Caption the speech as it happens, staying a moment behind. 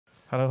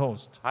Hello,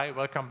 Horst. Hi,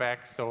 welcome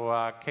back.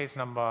 So case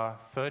number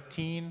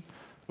 13.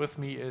 With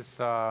me is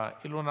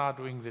Ilona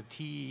doing the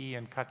TEE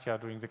and Katja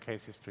doing the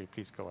case history.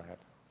 Please go ahead.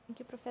 Thank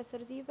you, Professor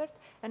Sievert.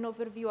 An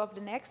overview of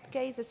the next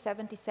case, a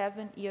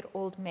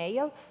 77-year-old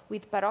male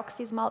with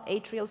paroxysmal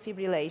atrial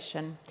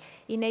fibrillation.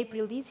 In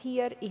April this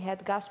year, he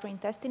had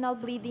gastrointestinal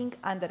bleeding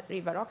under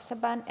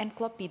rivaroxaban and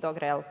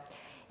clopidogrel.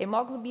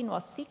 Hemoglobin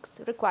was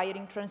 6,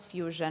 requiring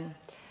transfusion.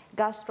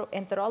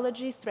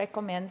 Gastroenterologist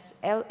recommends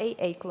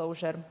LAA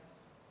closure.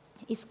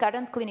 His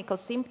current clinical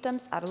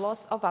symptoms are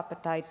loss of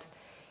appetite.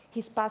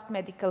 His past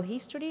medical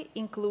history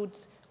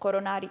includes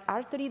coronary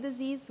artery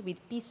disease with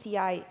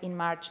PCI in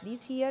March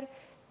this year,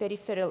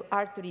 peripheral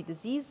artery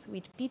disease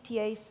with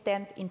PTA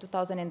stent in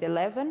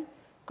 2011,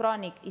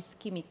 chronic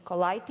ischemic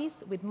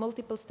colitis with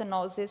multiple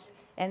stenosis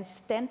and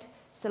stent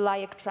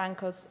celiac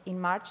truncus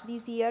in March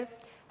this year,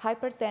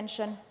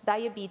 hypertension,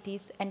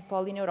 diabetes, and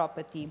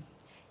polyneuropathy.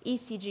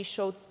 ECG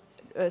showed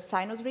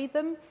sinus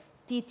rhythm,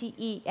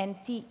 TTE and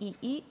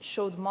TEE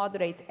showed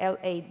moderate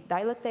LA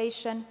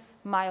dilatation,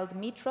 mild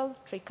mitral,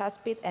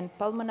 tricuspid, and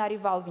pulmonary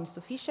valve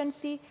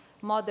insufficiency,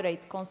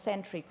 moderate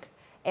concentric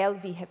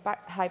LV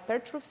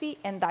hypertrophy,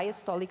 and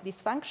diastolic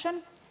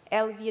dysfunction,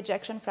 LV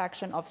ejection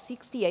fraction of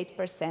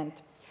 68%,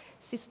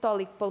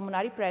 systolic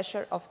pulmonary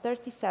pressure of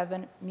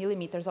 37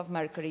 millimeters of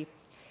mercury.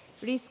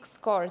 Risk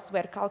scores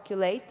were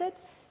calculated.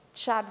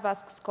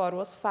 CardioVasc score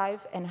was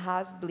 5 and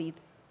Haas bleed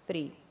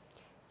 3.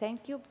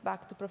 Thank you.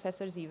 Back to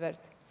Professor Sievert.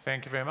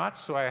 Thank you very much.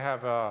 So I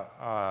have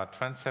a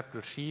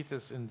transeptal sheath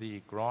is in the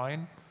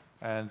groin,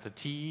 and the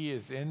TE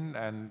is in,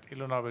 and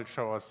Ilona will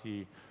show us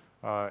the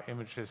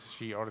images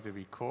she already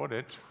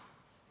recorded.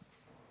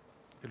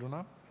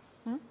 Ilona,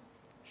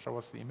 show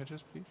us the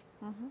images, please.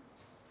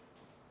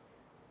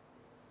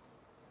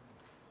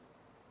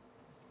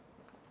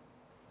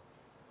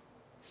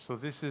 So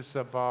this is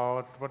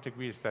about, what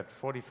degree is that?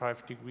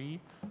 45 degree.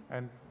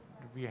 And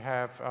we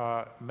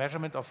have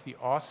measurement of the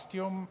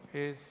ostium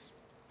is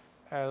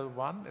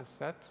L1, is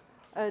that?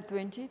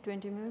 20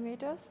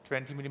 millimeters.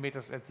 20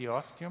 millimeters at the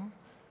ostium.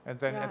 And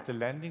then at the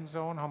landing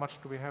zone, how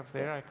much do we have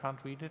there? I can't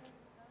read it.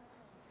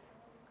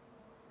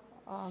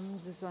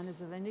 This one is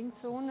the landing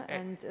zone,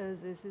 and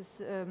this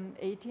is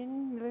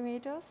 18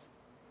 millimeters.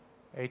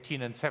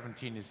 18 and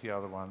 17 is the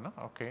other one, no?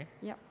 Okay.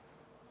 Yeah.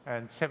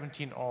 And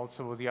 17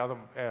 also, the other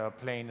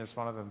plane is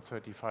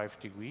 135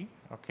 degree,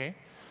 okay.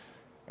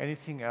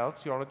 Anything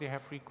else you already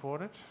have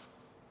recorded?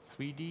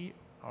 3D,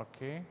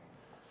 okay.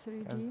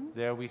 3D. And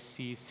there we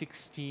see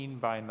 16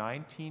 by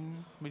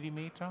 19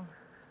 millimeter,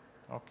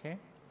 okay.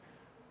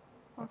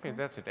 Okay,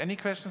 that's it. Any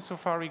questions so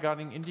far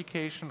regarding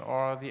indication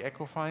or the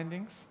echo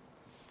findings?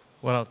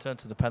 Well, I'll turn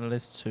to the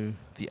panelists, to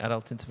the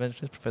adult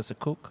interventionist, Professor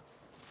Cook.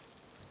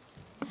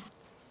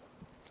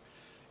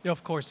 Yeah,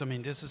 of course. I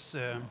mean, this is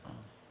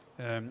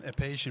a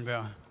patient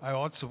where I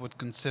also would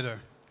consider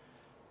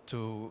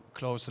to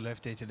close the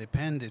left atrial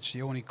appendage.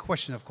 The only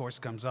question, of course,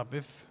 comes up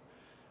if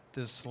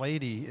this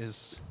lady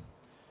is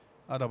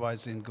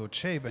otherwise in good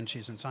shape and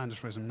she's in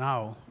sinus rhythm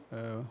now,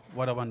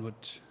 what one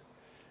would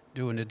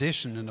do in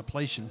addition, an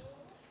ablation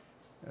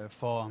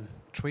for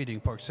treating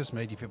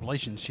paroxysmal atrial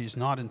fibrillation. She's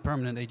not in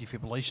permanent atrial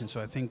fibrillation, so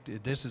I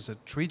think this is a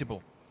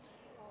treatable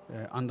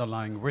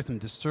underlying rhythm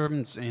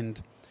disturbance,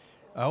 and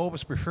I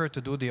always prefer to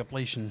do the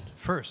ablation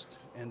first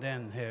and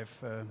then have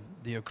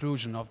the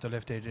occlusion of the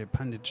left atrial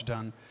appendage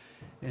done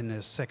in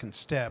a second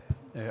step.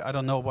 I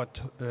don't know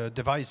what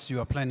device you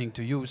are planning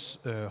to use,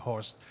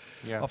 Horst.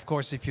 Yeah. Of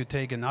course, if you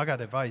take an AGA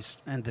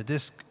device and the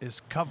disc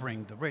is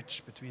covering the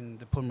ridge between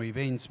the pulmonary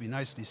veins, we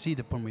nicely see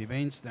the pulmonary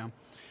veins there,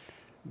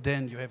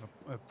 then you have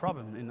a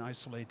problem in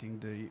isolating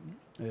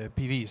the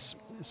PVs.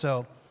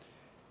 So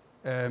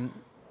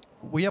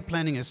we are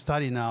planning a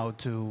study now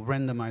to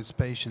randomize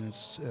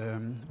patients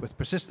with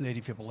persistent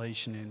atrial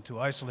fibrillation into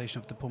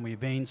isolation of the pulmonary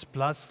veins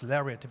plus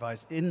lariat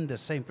device in the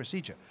same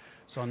procedure.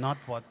 So not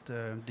what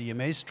the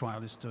AMAZE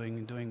trial is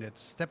doing that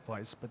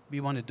stepwise, but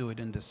we want to do it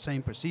in the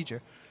same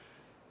procedure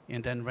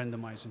and then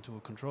randomize into a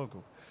control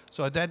group.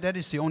 So that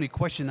is the only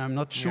question. I'm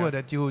not sure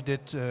that you did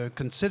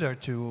consider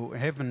to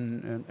have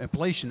an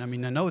ablation. I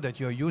mean, I know that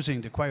you're using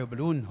the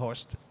cryoballoon,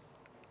 Horst.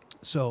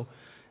 So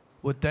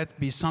would that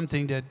be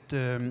something that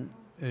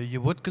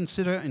you would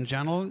consider in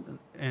general,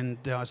 and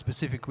there are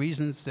specific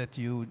reasons that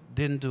you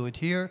didn't do it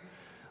here?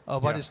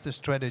 What is the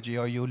strategy,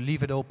 or you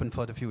leave it open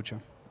for the future?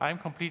 I'm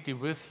completely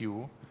with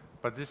you,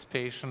 but this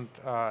patient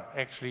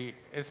actually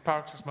is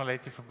paroxysmal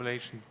atrial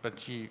fibrillation, but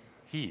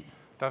he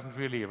doesn't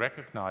really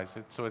recognize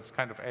it, so it's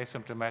kind of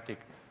asymptomatic.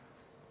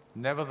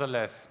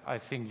 Nevertheless, I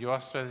think your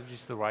strategy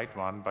is the right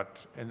one, but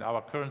in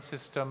our current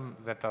system,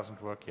 that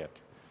doesn't work yet.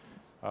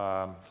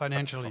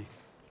 Financially?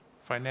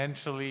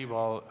 Financially,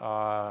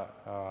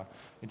 well,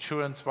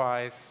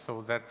 insurance-wise,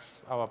 so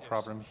that's our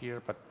problem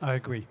here. But I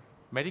agree.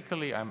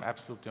 Medically, I'm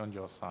absolutely on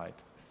your side.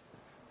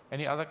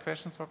 Any other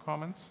questions or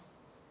comments?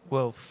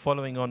 Well,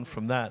 following on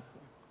from that,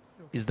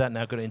 is that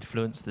now going to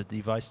influence the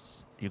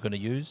device you're going to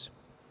use?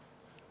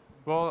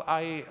 Well,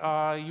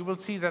 you will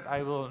see that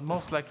I will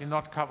most likely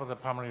not cover the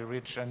pulmonary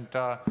ridge. And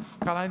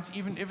Karl-Heinz,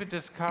 even if it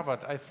is covered,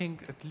 I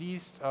think at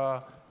least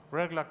a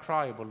regular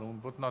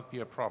cryoballoon would not be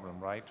a problem,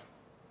 right?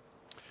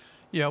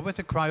 Yeah, with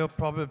the cryo,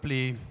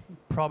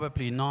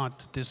 probably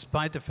not,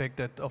 despite the fact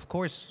that, of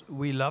course,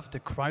 we love the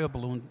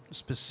cryoballoon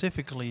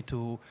specifically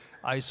to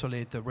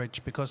isolate the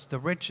ridge, because the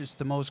ridge is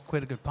the most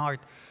critical part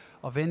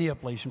of any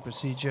ablation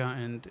procedure,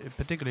 and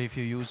particularly if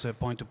you use a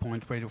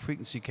point-to-point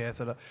radiofrequency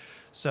catheter.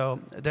 So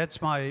that's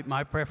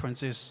my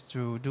preference, is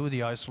to do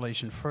the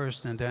isolation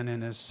first, and then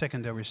in a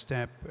secondary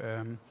step,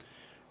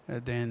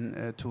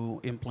 to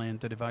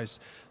implant the device.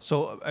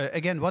 So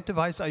again, what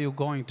device are you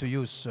going to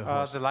use?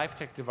 The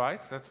Lifetech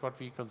device, that's what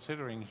we're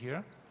considering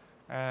here.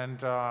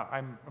 And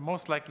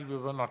most likely we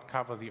will not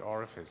cover the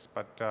orifice,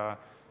 but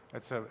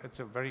it's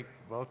a very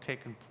well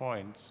taken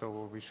point,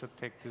 so we should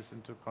take this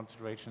into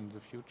consideration in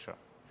the future.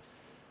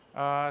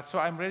 So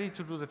I'm ready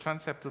to do the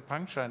transeptal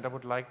puncture, and I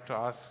would like to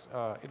ask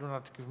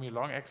Ilona to give me a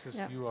long axis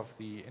view of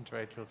the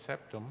interatrial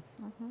septum.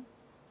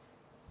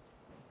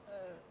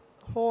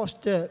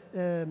 Horst,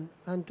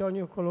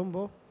 Antonio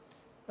Colombo,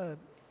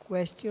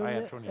 question. Hi,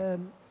 Antonio.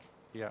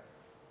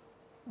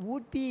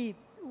 Would be,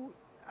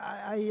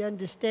 I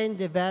understand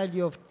the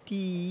value of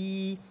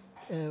TE.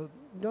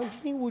 Don't you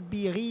think would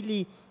be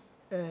really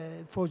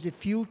for the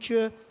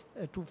future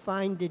to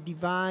find a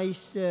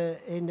device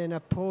and an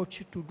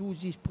approach to do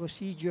this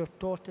procedure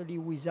totally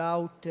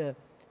without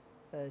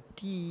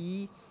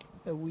TE,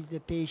 with the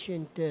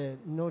patient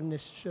not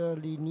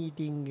necessarily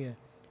needing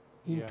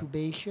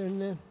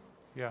intubation?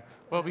 Yeah,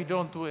 well, we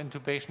don't do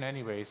intubation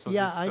anyway. So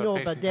yeah, I know,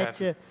 but that's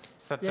a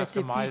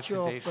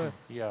feature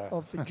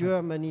of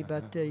Germany,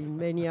 but in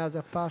many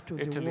other parts of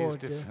the Italy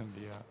world. Italy is different,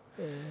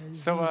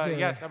 So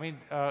yes, I mean,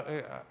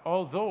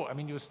 although, I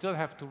mean, you still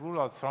have to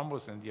rule out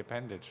thrombus in the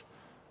appendage.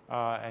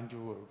 And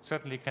you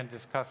certainly can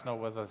discuss now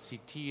whether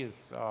CT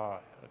is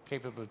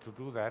capable to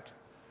do that.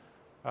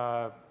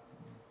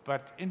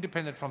 But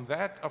independent from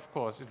that, of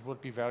course, it would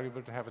be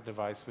valuable to have a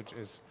device which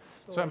is...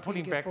 So I'm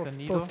pulling back the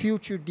needle. For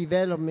future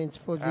developments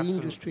for the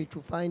industry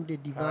to find a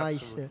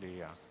device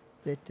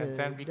that and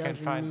then we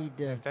can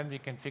then we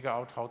can figure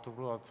out how to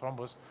rule out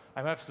thrombus.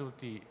 I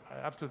absolutely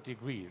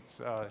agree.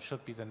 It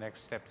should be the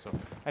next step. So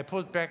I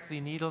pulled back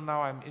the needle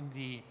now. I'm in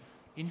the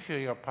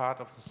inferior part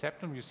of the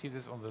septum. You see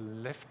this on the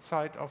left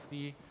side of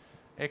the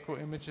echo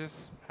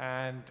images,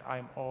 and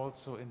I'm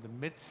also in the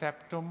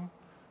mid-septum.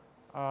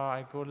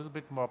 I go a little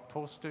bit more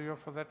posterior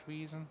for that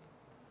reason.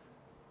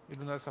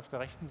 Ilona ist auf der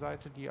rechten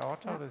Seite die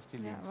Aorta oder ist die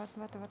links?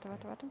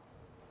 Warte.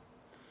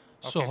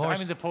 Okay, so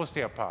I'm in the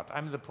posterior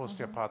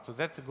part. So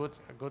that's a good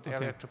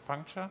area to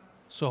puncture.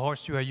 So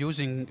Horst, you're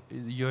using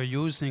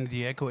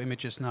the echo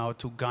images now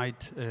to guide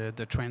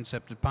the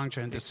transeptal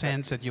puncture in the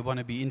sense that you want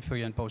to be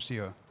inferior and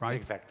posterior,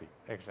 right?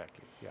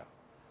 Exactly, yeah.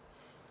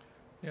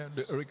 Yeah,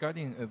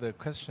 regarding the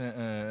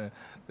question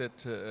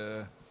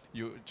that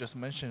you just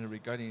mentioned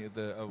regarding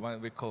the one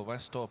we call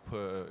one-stop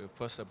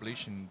first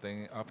ablation,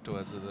 then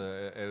afterwards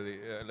the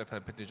left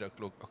appendage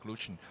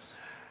occlusion,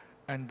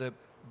 and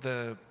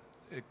the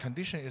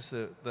condition is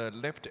the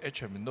left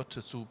atrium not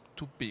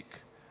too big.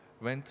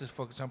 When,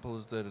 for example,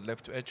 the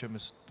left atrium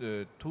is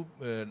too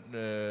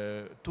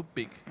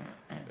big,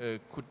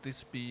 could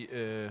this be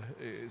a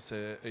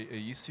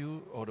issue,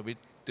 or we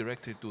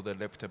directly do the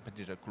left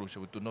appendage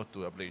occlusion? We do not do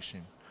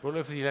ablation. Well,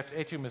 if the left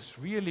atrium is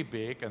really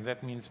big, and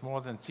that means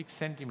more than 6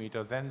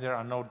 centimeters, then there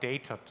are no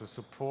data to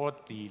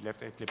support the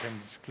left atrial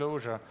appendage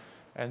closure.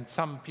 And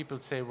some people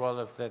say, well,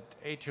 if that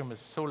atrium is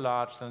so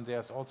large, then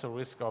there's also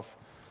risk of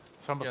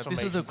thrombus formation.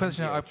 This is the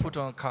question I put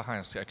on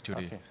Karl-Heinz,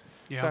 actually. Okay.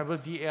 Yeah. So I will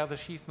de-air the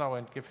sheath now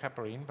and give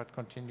heparin, but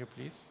continue,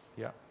 please.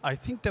 Yeah. I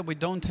think that we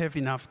don't have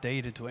enough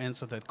data to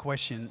answer that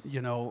question.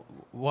 You know,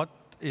 what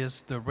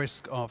is the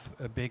risk of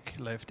a big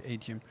left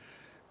atrium?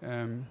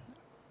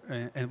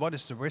 And what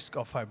is the risk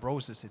of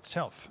fibrosis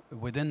itself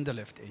within the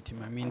left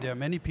atrium? I mean, there are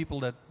many people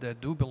that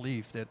do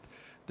believe that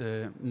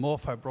the more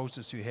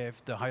fibrosis you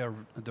have, the higher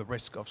the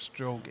risk of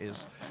stroke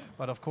is.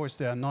 But of course,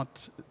 there are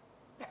not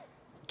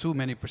too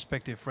many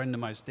prospective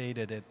randomized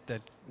data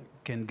that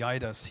can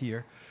guide us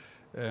here.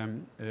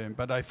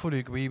 But I fully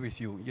agree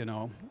with you. You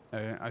know,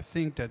 I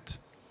think that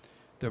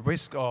the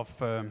risk of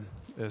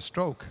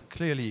stroke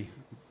clearly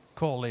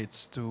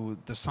correlates to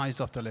the size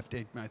of the left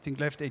atrium. I think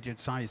left atrial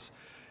size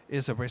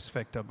is a risk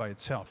factor by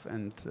itself,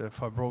 and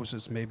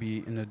fibrosis may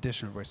be an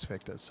additional risk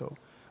factor. So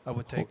I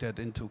would take that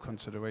into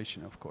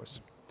consideration, of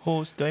course.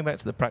 Horst, going back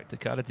to the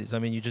practicalities, I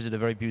mean, you just did a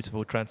very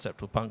beautiful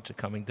transeptal puncture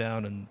coming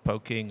down and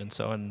poking and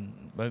so on.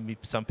 Maybe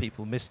some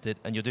people missed it,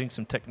 and you're doing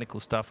some technical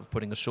stuff of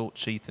putting a short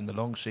sheath in the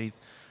long sheath.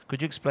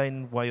 Could you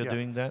explain why you're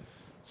doing that?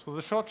 So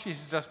the short sheath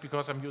is just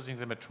because I'm using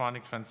the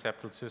Medtronic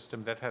transeptal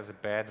system that has a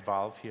bad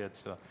valve here.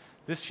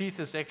 This sheath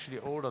is actually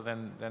older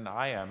than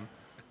I am,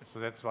 so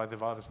that's why the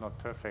valve is not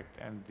perfect.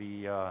 And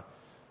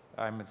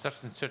I'm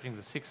just inserting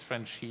the 6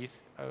 French sheath.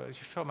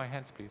 Show my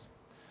hands, please.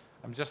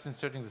 I'm just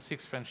inserting the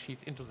 6 French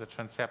sheath into the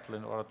transeptal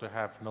in order to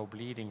have no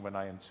bleeding when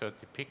I insert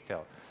the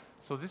pigtail.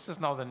 So this is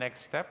now the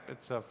next step.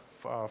 It's a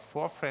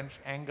 4 French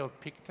angled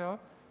pigtail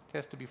It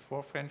has to be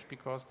 4 French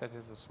because that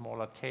is a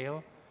smaller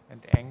tail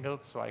and angled,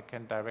 so I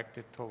can direct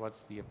it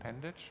towards the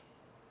appendage.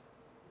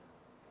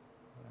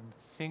 And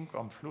think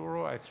on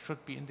fluoro, I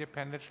should be in the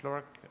appendage.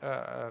 Laura,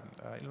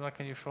 Ilona,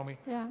 can you show me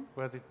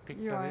where the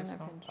picture is?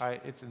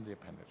 It's in the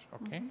appendage,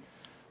 okay.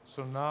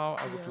 So now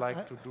I would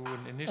like to do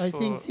an initial... I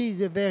think this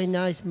is a very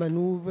nice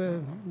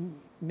maneuver,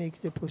 makes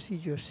the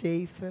procedure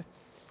safe.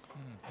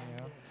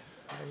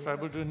 So I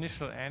will do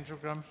initial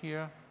angiogram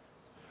here.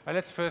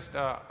 Let's first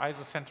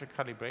isocentric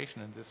calibration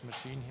in this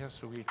machine here.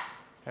 So we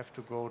have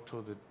to go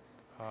to the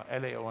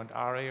LAO and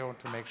RAO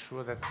to make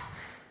sure that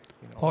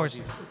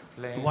Horst,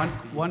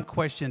 one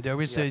question.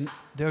 There is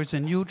a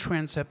new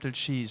transeptal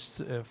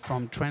sheath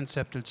from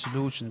Transeptal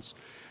Solutions.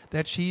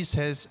 That sheath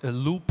has a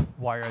loop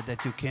wire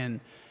that you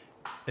can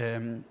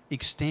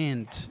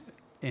extend,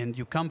 and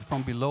you come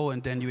from below,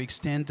 and then you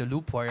extend the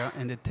loop wire,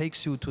 and it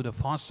takes you to the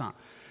fossa.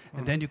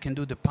 And then you can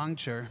do the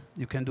puncture.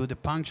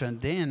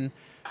 And then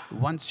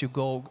once you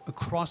go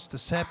across the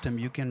septum,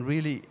 you can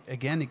really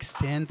again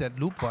extend that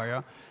loop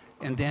wire,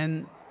 and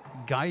then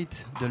guide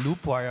the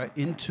loop wire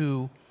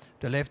into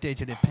the left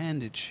atrial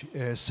appendage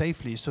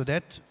safely. So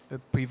that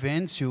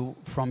prevents you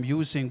from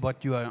using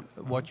what you are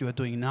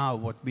doing now.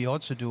 What we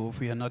also do if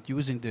we are not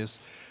using this,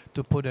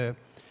 to put a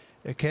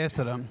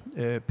catheter,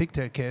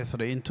 pigtail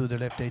catheter into the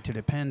left atrial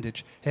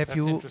appendage. Have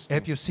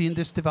you seen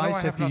this device? No,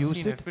 I have you not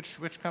used seen it?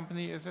 Which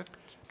company is it?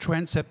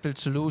 Transeptal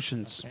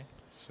Solutions. Okay,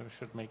 so we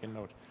should make a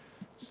note.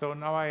 So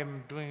now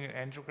I'm doing an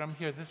angiogram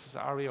here. This is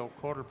RAO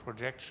caudal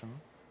projection.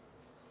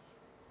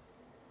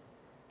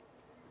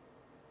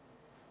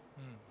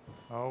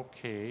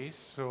 Okay,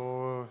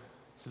 so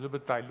it's a little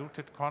bit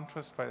diluted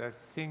contrast, but I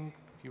think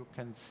you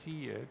can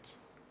see it.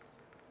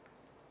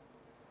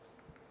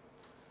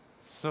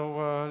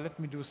 So let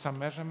me do some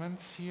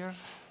measurements here.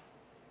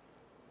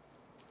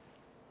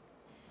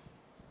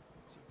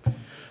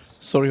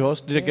 Sorry,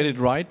 Horst, did I get it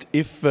right?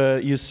 If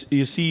you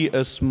see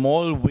a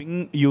small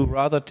wing, you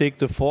rather take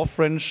the 4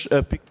 French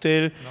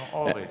pigtail?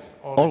 No,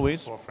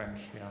 always 4 French,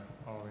 yeah,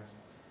 always.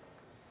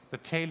 The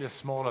tail is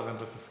smaller than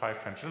with the 5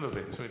 French, a little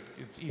bit, so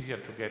it's easier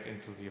to get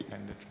into the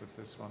appendage with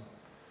this one.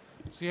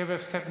 So you have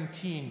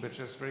F17, which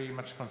is very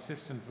much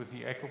consistent with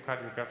the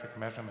echocardiographic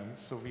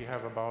measurements. So we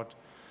have about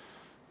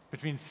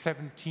between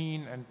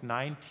 17 and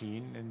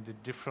 19 in the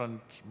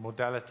different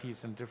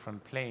modalities and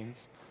different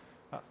planes.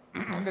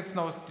 Let's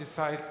now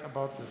decide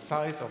about the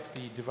size of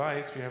the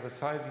device. We have a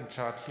sizing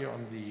chart here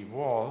on the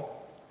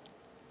wall.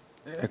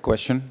 A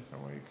question?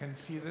 Where you can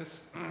see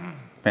this.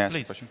 May I ask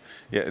a question?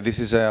 Yeah, this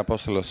is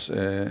Apostolos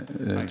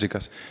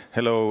Zikas.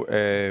 Hello.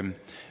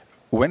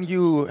 When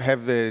you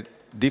have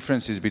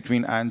differences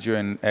between angio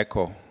and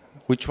echo,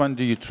 which one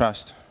do you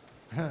trust?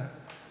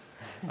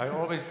 I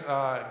always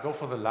go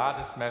for the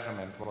largest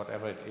measurement,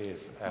 whatever it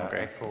is,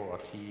 echo or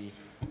TE.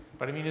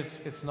 But I mean,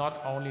 it's not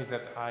only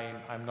that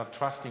I'm not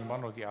trusting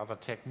one or the other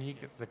technique.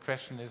 The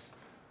question is,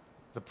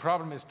 the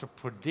problem is to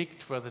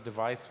predict where the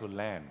device will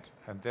land,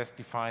 and this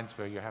defines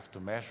where you have to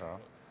measure.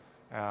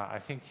 I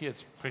think here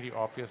it's pretty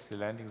obvious the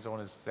landing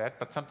zone is that,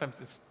 but sometimes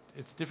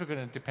it's difficult,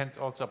 and it depends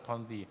also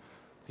upon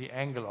the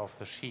angle of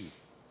the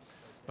sheath.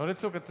 Now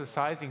let's look at the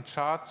sizing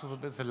chart. So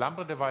with the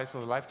LAmbre device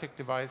or the Lifetech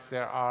device,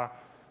 there are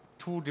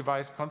 2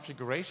 device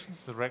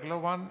configurations, the regular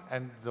one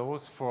and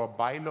those for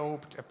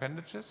bilobed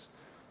appendages.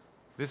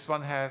 This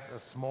one has a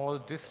small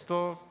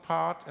distal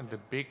part and a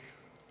big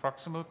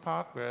proximal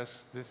part,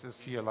 whereas this is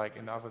here like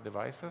in other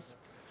devices.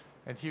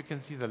 And here you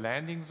can see the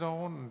landing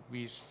zone.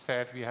 We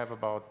said we have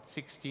about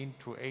 16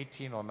 to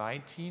 18 or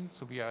 19,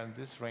 so we are in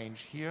this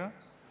range here.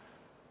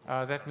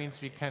 That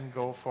means we can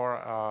go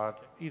for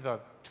either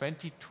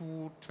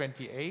 22,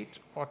 28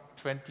 or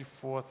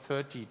 24,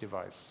 30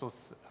 device. So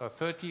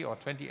 30 or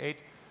 28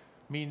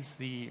 means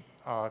the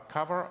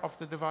cover of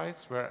the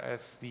device,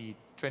 whereas the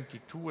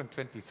 22 and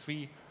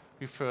 23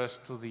 refers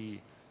to the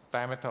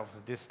diameter of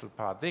the distal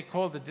part. They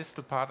call the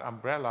distal part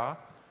umbrella,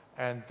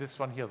 and this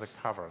one here the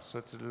cover. So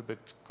it's a little bit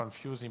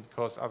confusing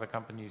because other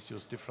companies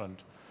use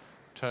different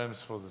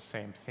terms for the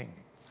same thing.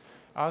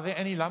 Are there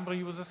any LAmbre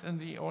users in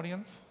the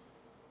audience?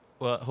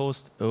 Well,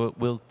 Horst,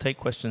 we'll take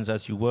questions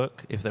as you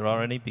work, if there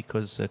are any,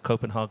 because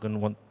Copenhagen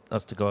want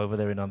us to go over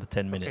there in under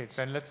 10 minutes.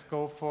 Okay, then let's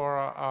go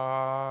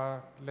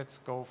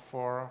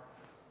for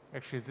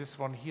actually this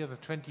one here, the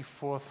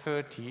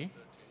 2430.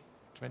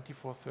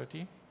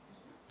 2430.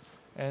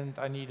 And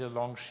I need a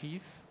long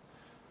sheath.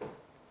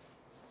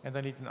 And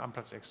I need an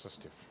amplex extra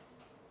stiff.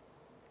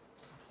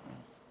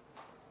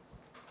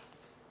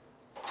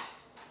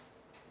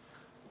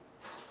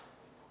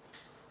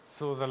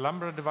 So the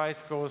LAmbre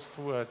device goes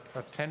through a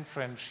 10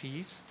 French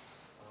sheath.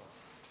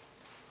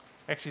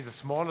 Actually, the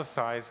smaller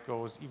size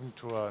goes even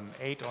to an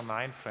 8 or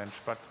 9 French,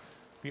 but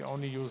we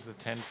only use the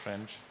 10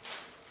 French.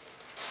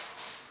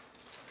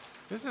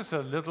 This is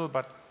a little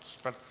but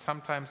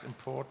sometimes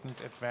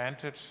important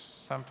advantage.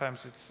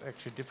 Sometimes it's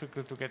actually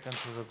difficult to get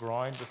into the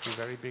groin with the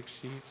very big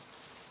sheath.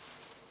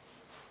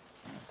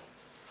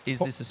 Is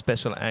this a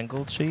special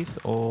angled sheath,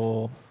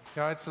 or?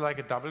 Yeah, it's like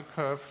a double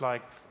curve,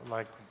 like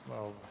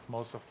well,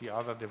 most of the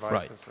other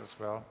devices as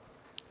well.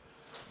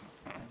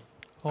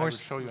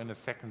 Horst, I will show you in a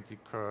second the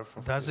curve.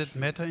 Does it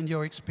matter in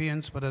your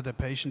experience whether the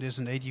patient is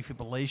in AT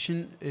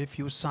fibrillation if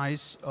you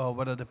size, or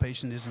whether the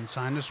patient is in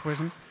sinus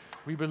rhythm?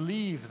 We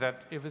believe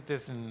that if it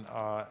is in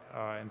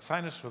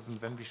sinus rhythm,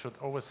 then we should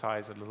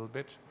oversize a little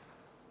bit.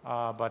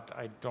 But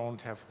I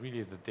don't have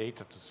really the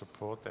data to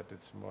support that.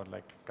 It's more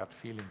like gut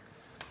feeling.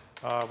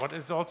 What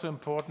is also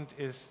important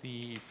is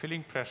the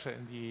filling pressure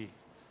in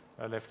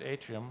the left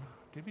atrium.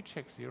 Did we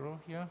check 0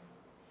 here?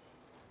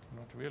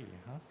 Not really,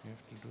 huh? You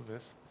have to do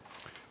this.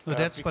 No,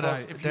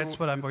 that's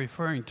what I'm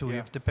referring to. Yeah.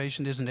 If the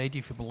patient is in AT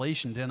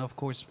fibrillation, then of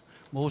course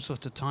most of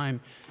the time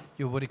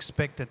you would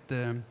expect that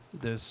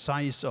the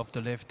size of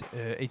the left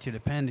atrial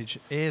appendage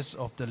as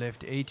of the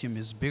left atrium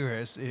is bigger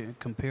as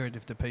compared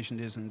if the patient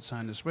is in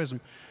sinus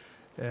rhythm.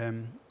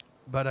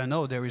 But I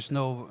know there is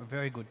no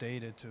very good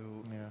data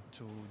to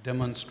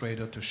demonstrate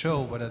or to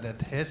show whether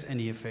that has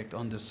any effect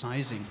on the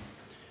sizing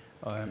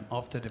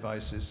of the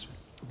devices.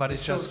 But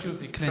it's just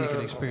the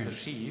clinical experience.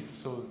 Of the sheath.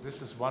 So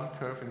this is one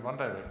curve in one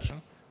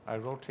direction. I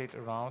rotate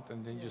around,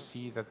 and then you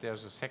see that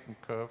there's a second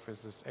curve,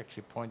 which is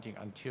actually pointing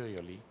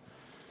anteriorly.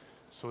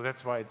 So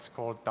that's why it's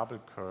called double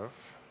curve.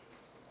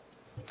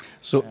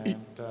 So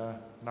and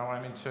now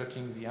I'm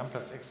inserting the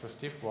Amplatz extra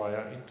stiff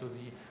wire into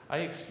the.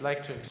 I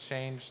like to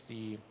exchange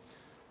the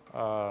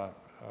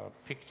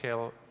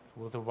pigtail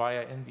with a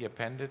wire in the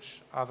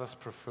appendage. Others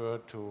prefer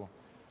to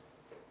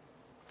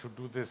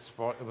do this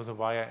with a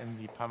wire in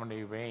the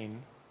pulmonary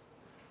vein.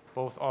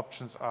 Both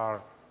options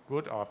are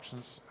good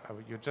options.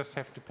 You just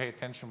have to pay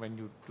attention when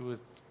you do it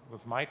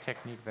with my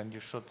technique, then you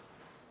should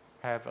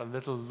have a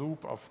little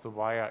loop of the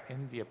wire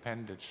in the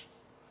appendage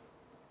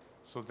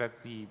so that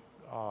the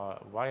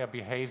wire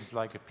behaves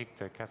like a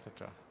pigtail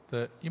catheter.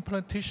 The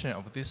implantation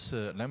of this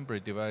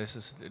LAmbre device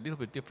is a little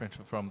bit different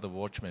from the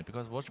Watchman,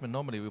 because Watchman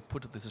normally we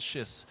put this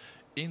sheath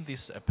in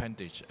this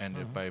appendage,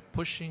 and by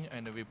pushing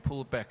and we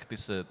pull back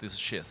this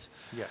sheath.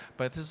 Yeah.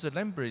 But this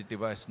LAmbre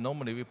device,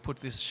 normally we put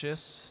this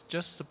sheath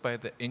just by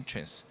the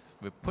entrance.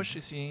 We push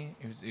it in,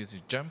 you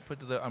jump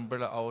the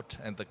umbrella out,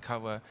 and the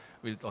cover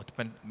will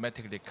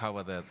automatically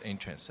cover the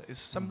entrance. It's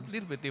some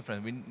little bit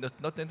different. We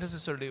not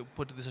necessarily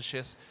put this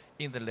sheath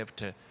in the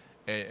left,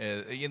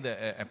 in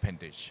the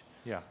appendage.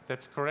 Yeah,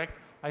 that's correct.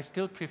 I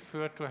still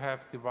prefer to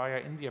have the wire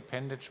in the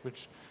appendage,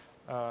 which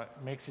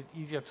makes it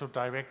easier to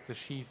direct the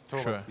sheath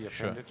towards the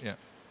appendage. Sure, yeah.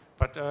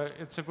 But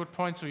it's a good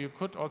point. So you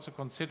could also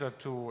consider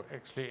to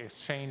actually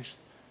exchange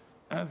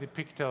the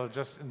pigtail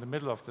just in the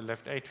middle of the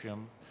left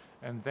atrium,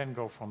 and then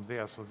go from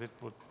there. So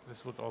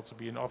this would also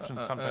be an option.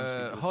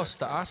 Sometimes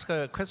Horst, ask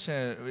a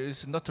question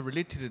is not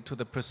related to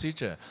the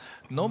procedure.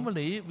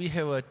 Normally, we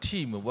have a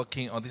team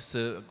working on this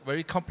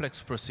very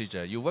complex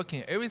procedure. You're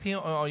working everything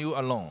on you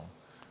alone.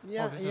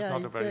 Yeah, this is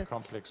not a very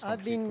complex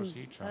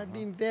procedure. I've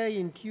been very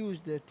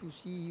enthused to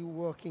see you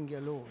working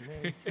alone.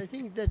 I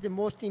think that's the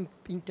most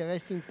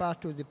interesting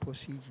part of the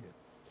procedure.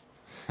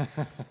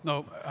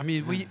 No, I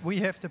mean, we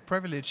have the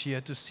privilege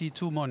here to see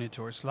two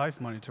monitors, live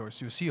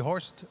monitors. You see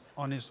Horst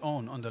on his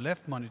own. On the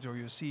left monitor,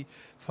 you see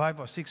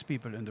 5 or 6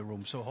 people in the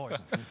room. So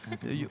Horst,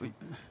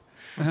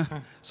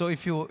 so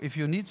if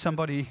you need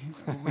somebody,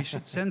 we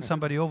should send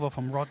somebody over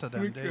from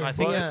Rotterdam. I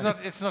think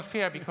it's not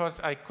fair, because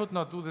I could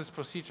not do this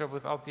procedure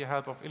without the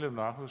help of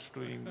Ilona, who's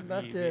doing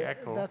the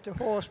echo. But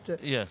Horst,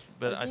 yeah,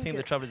 but I think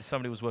the trouble is if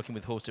somebody was working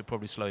with Horst, it'd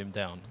probably slow him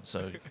down.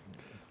 So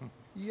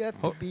you have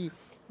to be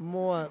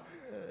more.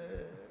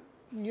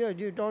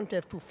 You don't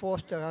have to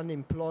foster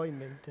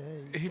unemployment.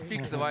 He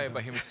fixed the wire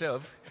by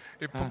himself.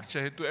 He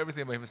punctured, he do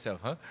everything by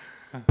himself, huh?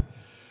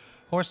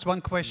 Horst,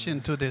 one question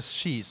to this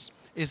sheath.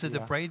 Is it a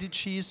braided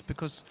sheath?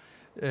 Because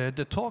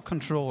the torque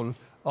control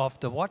of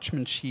the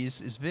Watchman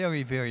sheath is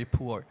very, very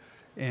poor.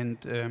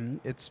 And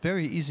it's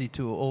very easy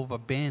to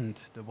overbend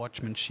the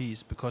Watchman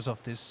sheath because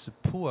of this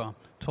poor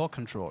torque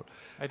control.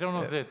 I don't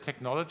know the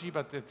technology,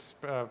 but it's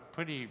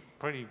pretty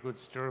good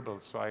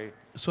steerable.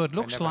 So it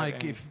looks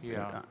like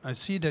I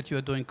see that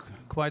you're doing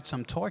quite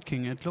some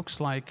torquing. It looks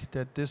like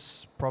that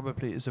this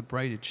probably is a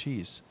braided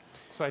sheath.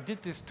 So I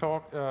did this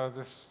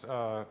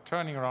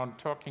turning around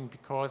torquing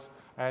because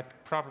I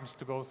had problems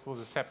to go through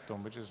the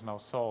septum, which is now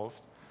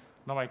solved.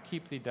 Now I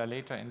keep the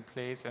dilator in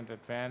place and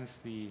advance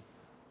the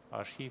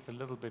sheath a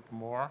little bit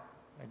more.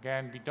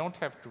 Again, we don't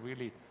have to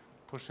really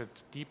push it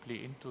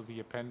deeply into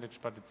the appendage,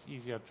 but it's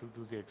easier to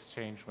do the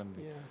exchange when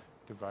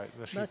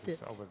the sheath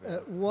is over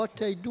there.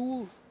 What I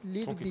do a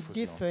little bit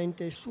different,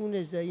 as soon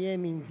as I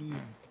am in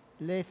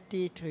the left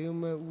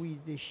atrium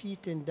with the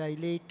sheath and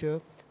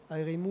dilator,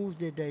 I remove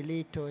the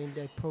dilator and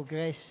I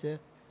progress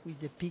with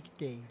the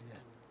pigtail.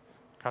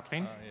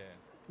 Katrin?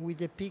 With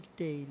the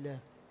pigtail,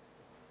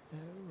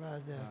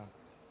 rather.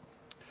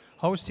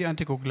 How is the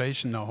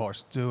anticoagulation now,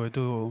 Horst?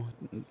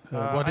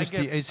 What is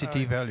the ACT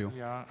value?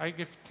 Yeah, I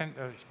give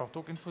ich brauche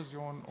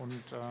Druckinfusion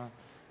und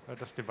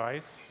das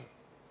Device,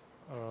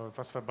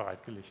 was wir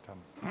bereitgelegt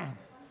haben.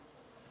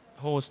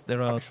 Horst,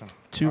 there are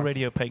 2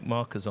 radiopaque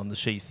markers on the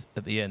sheath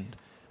at the end.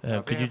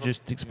 Could you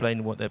just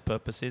explain what their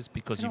purpose is,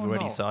 because you've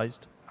already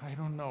sized? I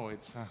don't know.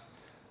 It's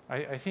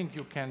I think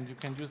you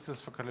can use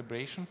this for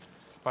calibration,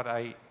 but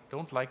I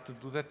don't like to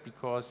do that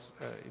because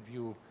if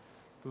you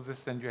do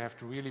this, then you have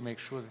to really make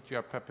sure that you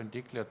are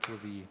perpendicular to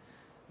the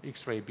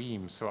X-ray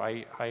beam. So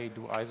I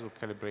do ISO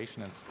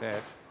calibration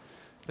instead.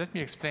 Let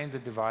me explain the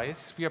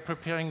device. We are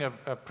preparing a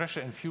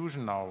pressure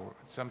infusion now.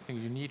 It's something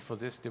you need for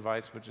this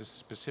device, which is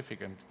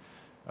specific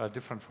and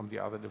different from the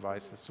other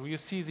devices. So you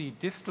see the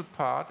distal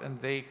part, and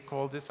they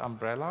call this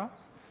umbrella,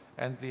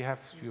 and they have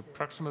your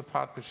proximal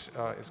part, which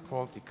is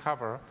called the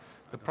cover.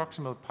 The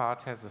proximal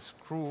part has a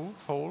screw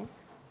hole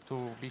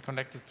to be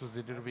connected to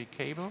the delivery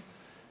cable,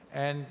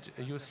 and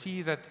you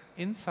see that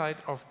inside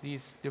of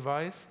this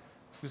device,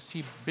 you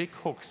see big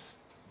hooks.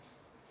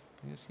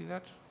 Can you see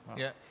that? Oh.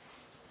 Yeah.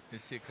 You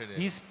see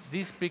clearly.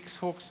 These big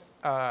hooks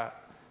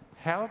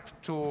help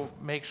to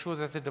make sure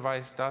that the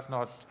device does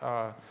not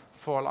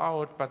fall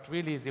out, but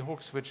really the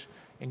hooks which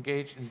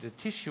engage in the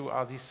tissue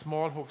are these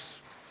small hooks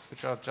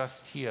which are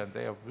just here.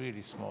 They are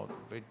really small,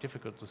 very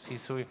difficult to see.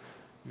 So if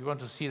you want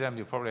to see them,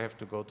 you probably have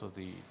to go to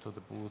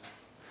the booth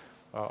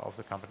of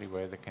the company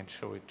where they can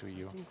show it to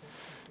you.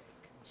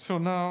 So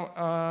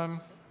now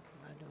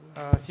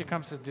here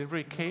comes the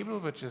delivery cable,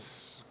 which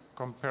is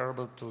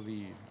comparable to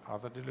the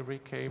other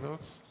delivery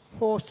cables.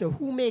 Horst,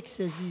 who makes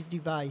this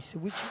device?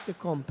 Which is the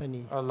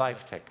company?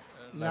 Lifetech.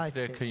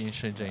 Lifetech in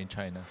Shenzhen, in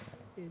China.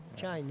 It's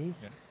Chinese.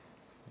 Yeah.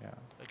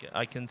 Yeah. Okay,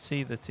 I can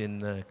see that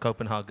in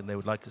Copenhagen they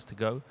would like us to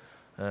go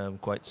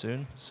quite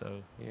soon.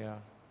 So yeah,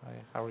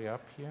 I hurry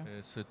up here.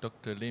 So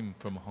Dr. Lim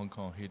from Hong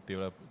Kong, he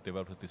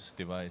developed this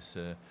device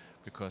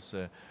because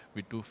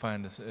we do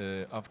find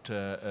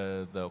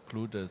after the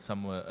occlude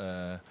some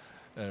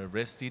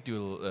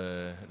residual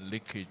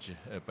leakage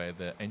by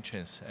the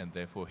entrance, and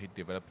therefore he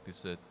developed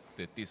this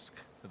the disc,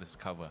 this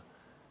cover.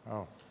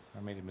 Oh, I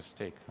made a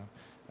mistake. Huh?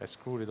 I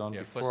screwed it on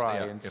before first,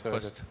 I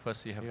inserted.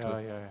 First you have to.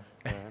 Yeah,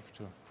 I have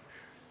to.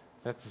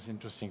 That is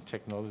interesting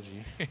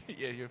technology.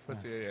 Yeah, you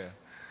first. Yeah.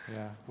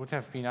 Yeah, would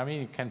have been. I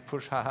mean, you can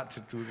push hard to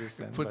do this.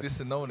 Then, put this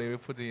normally. We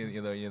put it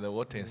in the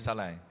water in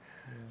saline.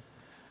 Yeah.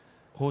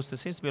 Horst, there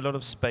seems to be a lot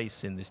of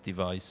space in this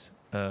device.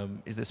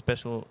 Is there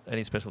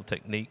any special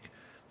technique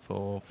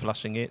for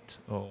flushing it,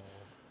 or?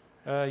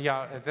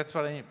 Yeah, that's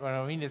what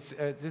I mean.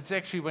 It's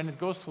actually when it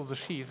goes through the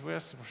sheath.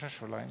 Where's the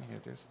pressure line? Here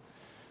it is.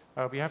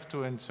 We have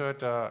to insert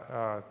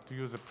to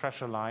use a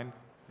pressure line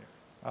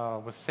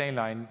with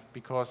saline,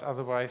 because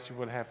otherwise you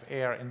will have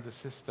air in the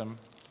system.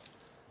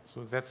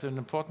 So that's an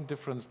important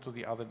difference to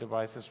the other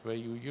devices, where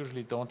you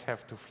usually don't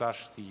have to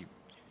flush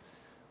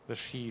the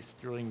sheath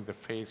during the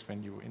phase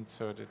when you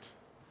insert it.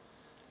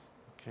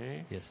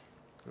 Okay. Yes.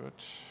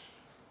 Good.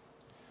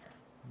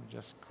 Let me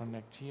just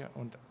connect here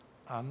and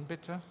an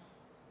bitte.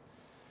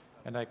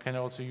 And I can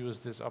also use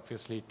this,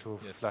 obviously, to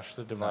flush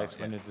the device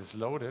when it is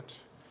loaded.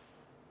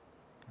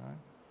 Okay.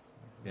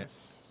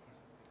 Yes.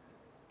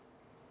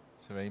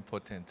 It's very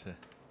important.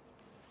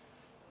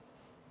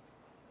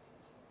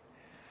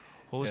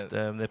 Horst,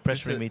 they're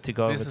pressuring me to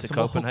go over to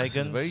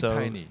Copenhagen. It's very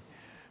tiny.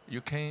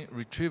 You can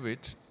retrieve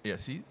it. Yeah,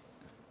 see?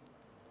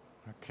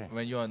 Okay.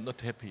 When you are not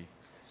happy.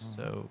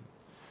 So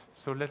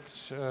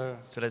let's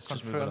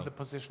confirm the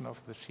position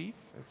of the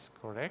sheath. It's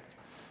correct.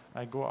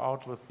 I go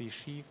out with the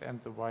sheath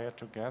and the wire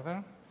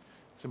together.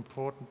 It's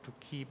important to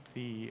keep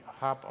the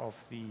hub of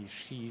the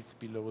sheath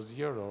below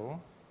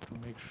 0 to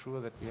make sure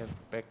that we have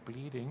back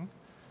bleeding.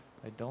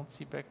 I don't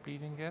see back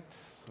bleeding yet,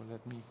 so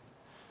let me,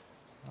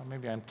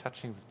 maybe I'm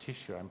touching the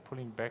tissue. I'm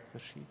pulling back the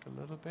sheath a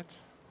little bit.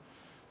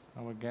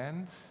 Now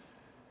again.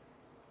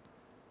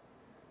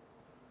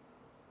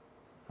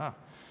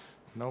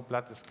 No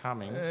blood is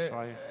coming.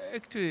 So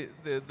actually,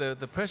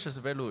 the pressure is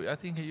very low. I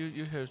think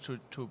you have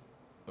to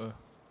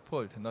pull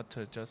it, not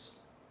just.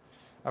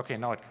 Okay,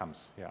 now it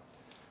comes. Yeah.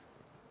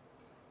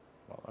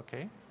 Well,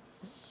 okay.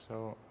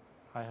 So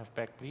I have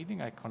back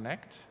bleeding. I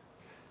connect.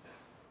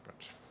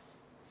 Good.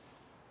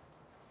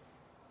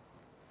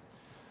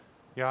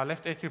 Yeah,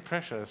 left atrial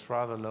pressure is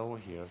rather low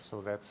here,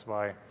 so that's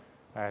why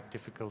I had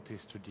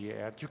difficulties to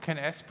de-air. You can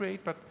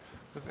aspirate, but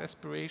with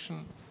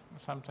aspiration,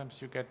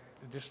 sometimes you get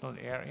additional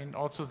air in.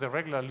 Also, the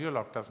regular Lure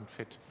lock doesn't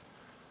fit,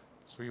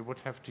 so you would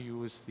have to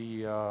use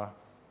the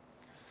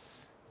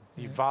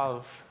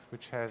valve,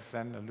 which has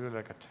then a Lure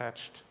lock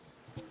attached.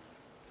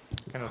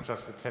 You cannot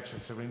just attach a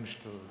syringe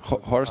to.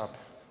 Horst,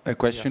 a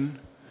question.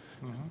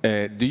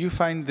 Yes. Do you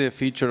find the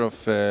feature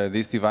of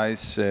this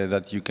device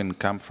that you can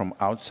come from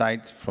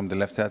outside, from the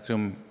left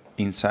atrium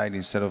inside,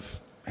 instead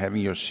of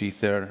having your sheath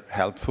there,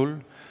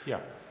 helpful? Yeah.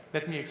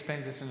 Let me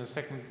explain this in a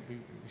second. We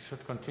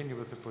should continue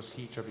with the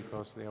procedure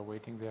because they are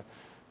waiting there.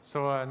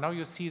 So now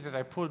you see that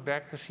I pull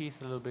back the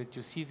sheath a little bit.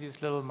 You see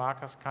these little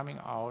markers coming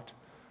out.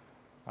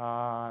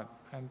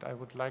 And I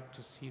would like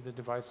to see the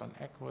device on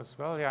echo as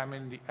well. Yeah,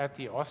 I'm at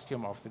the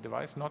ostium of the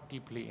device, not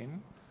deeply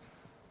in.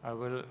 I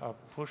will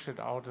push it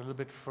out a little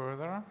bit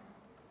further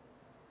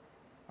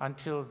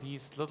until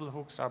these little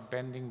hooks are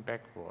bending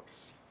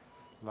backwards,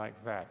 like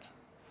that.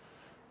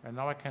 And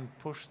now I can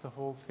push the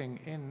whole thing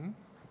in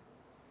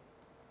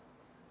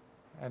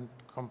and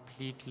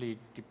completely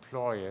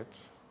deploy it.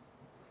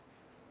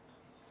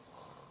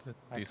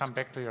 I come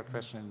back to your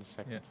question in a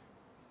second.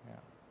 Yeah.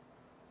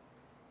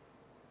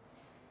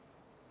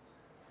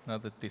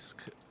 Another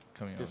disc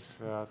coming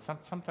out.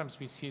 Sometimes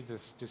we see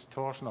this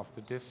distortion of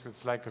the disc.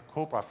 It's like a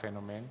cobra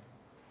phenomenon.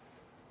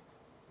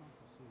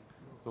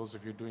 Those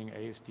of you doing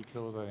ASD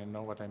closer, they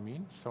know what I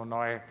mean. So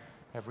now I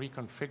have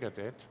reconfigured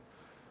it.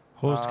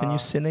 Horst, can you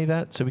cine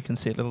that so we can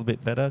see it a little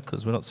bit better,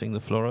 because we're not seeing the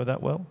fluoro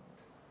that well?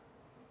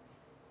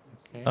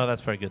 Okay. Oh,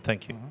 that's very good.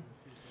 Thank you.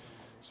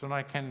 So now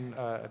I can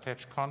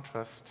attach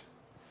contrast.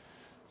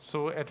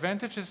 So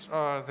advantages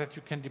are that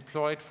you can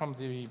deploy it from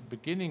the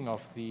beginning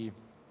of the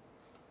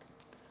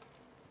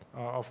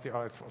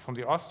from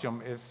the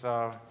ostium is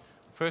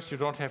first you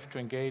don't have to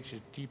engage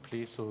it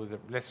deeply, so the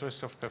less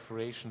risk of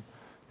perforation.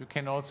 You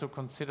can also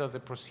consider the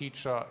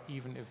procedure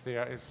even if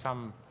there is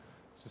some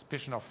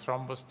suspicion of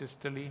thrombus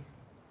distally.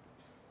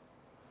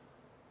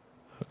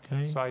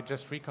 Okay. So I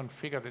just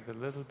reconfigured it a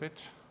little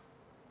bit,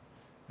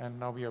 and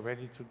now we are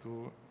ready to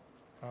do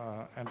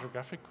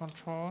angiographic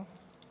control.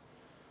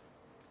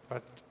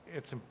 But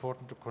it's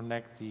important to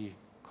connect the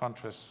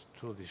contrast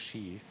to the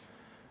sheath.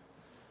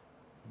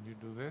 When you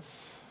do this,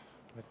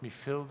 let me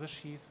fill the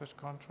sheath with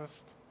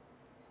contrast.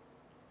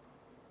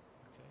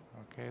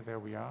 Okay, there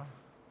we are.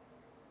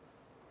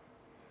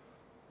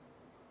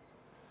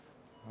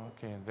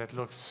 Okay, that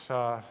looks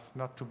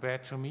not too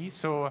bad to me.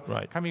 So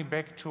coming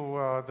back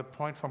to the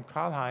point from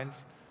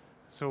Karl-Heinz,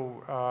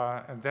 so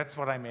and that's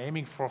what I'm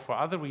aiming for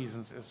other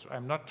reasons, is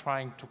I'm not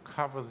trying to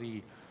cover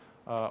the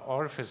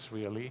orifice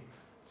really.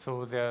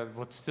 So there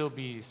would still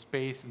be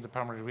space in the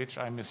pulmonary ridge.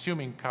 I'm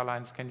assuming,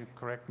 Karl-Heinz, can you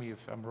correct me if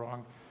I'm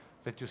wrong,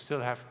 that you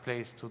still have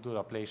place to do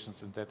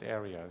ablations in that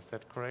area. Is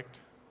that correct?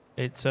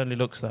 It certainly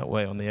looks that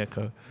way on the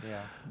echo.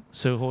 Yeah.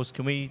 So, Horst,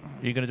 are you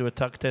going to do a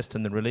tuck test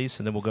and then release,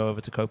 and then we'll go over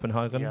to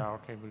Copenhagen? Yeah,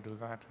 okay, we'll do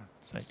that.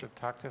 Just a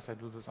tuck test. I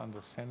do this on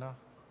the center.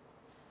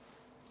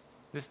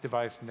 This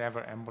device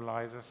never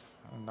embolizes,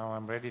 and now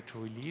I'm ready to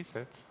release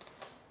it.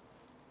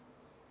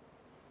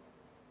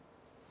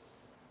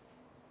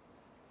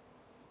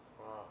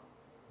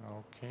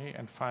 Okay,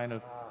 and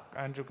final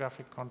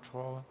angiographic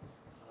control.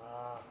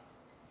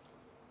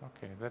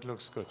 Okay, that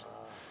looks good.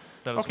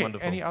 That looks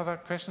wonderful. Any other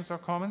questions or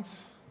comments?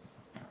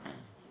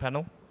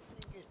 Panel?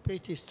 It's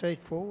pretty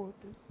straightforward.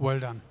 Well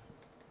done.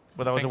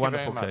 Well, that was a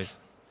wonderful case.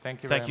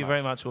 Thank you very much. Thank you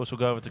very much. We'll also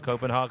go over to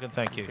Copenhagen.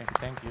 Thank you. Okay,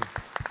 thank you.